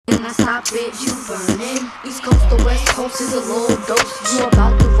non-stop, bitch, you burning. East Coast to West Coast is a little dose. You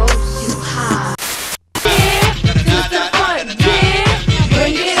about to roast, you high. Yeah, this the fun, yeah.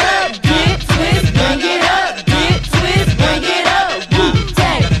 Bring it up, dip, twist, bring it up, dip, twist, bring it up.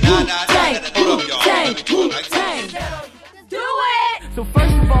 Wu-Tang, Wu-Tang, Wu-Tang, Wu-Tang. Do it! So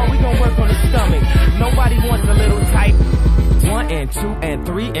first of all, we gon' work on the stomach. Nobody wants a little tight. 1 and 2 and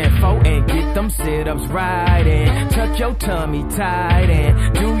 3 and 4 and get them sit-ups right and tuck your tummy tight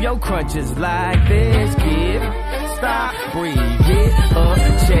and do your crunches like this. Give, stop, breathe, get up,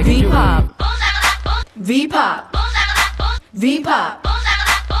 check it. V-pop, V-pop, V-pop,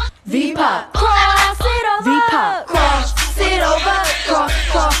 V-pop, cross it over, V-pop, cross it over,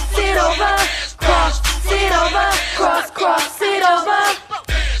 cross it over, cross it over, cross it over.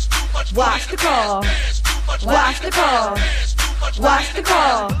 Watch the call, watch the call. Watch the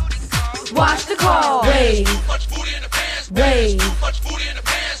call, watch the call. Wave, wave,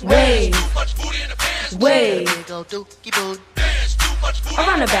 wave, wave. A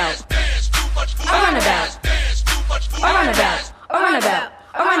runabout, a runabout, a runabout, a runabout,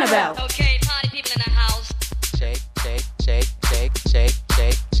 a runabout. Okay, party people in the house. Shake, shake, shake, shake, shake,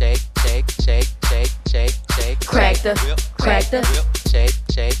 shake, shake, shake, shake, shake, shake, shake. Crack the, crack the. Shake,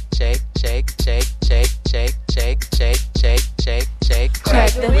 shake, shake, shake, shake, shake, shake, shake, shake, shake, shake, shake.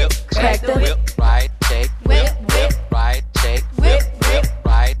 Crack the, crack the. Right, shake, Whip, whip, right, shake, whip, whip.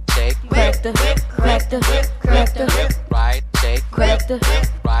 right, shake, Crack the, crack the, crack the. right, shake, Crack the,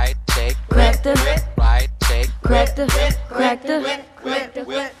 right, shake, crack the, right, shake. crack the, crack the, crack the.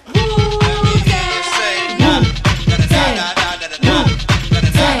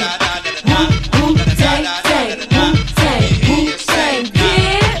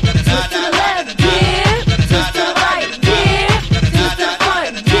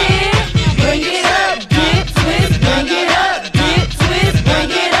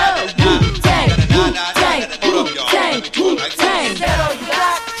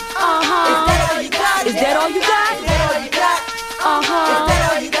 Is that all you got?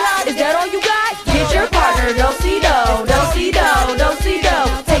 Is that all you got? Get your partner, do-si-do, do-si-do,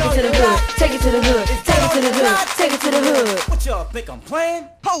 do-si-do. Take it to the hood, take it to the hood, take it to the hood, take it to the hood. What y'all think I'm playing?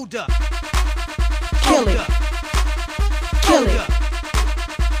 Hold up. Kill it, kill it,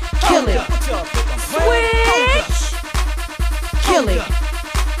 kill it. What y'all think I'm playing? Switch. Kill it,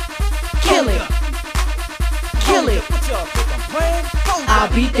 kill it, kill it. What y'all think I'm playing? I'll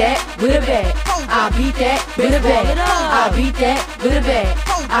beat that with a bat. I'll beat that with a bat. I'll beat that with a bat.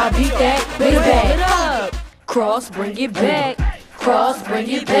 I'll beat that with a bat. Cross, bring it back. Cross, bring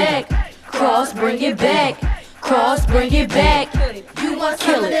it back. Cross, bring it back. Cross, bring it back. You want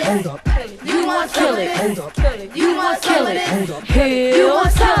kill it. You want kill it. You want kill it. Hill, you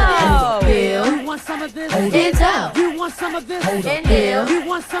want some Hill. You want some of this? In town. You want some of this? In Hill. You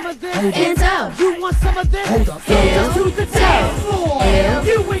want some of this? In town. You want some of this? Hill To the town. Hill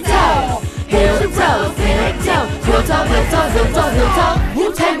You ain't town. Hill town. Hill town. Hill town. Hill town. Hill town.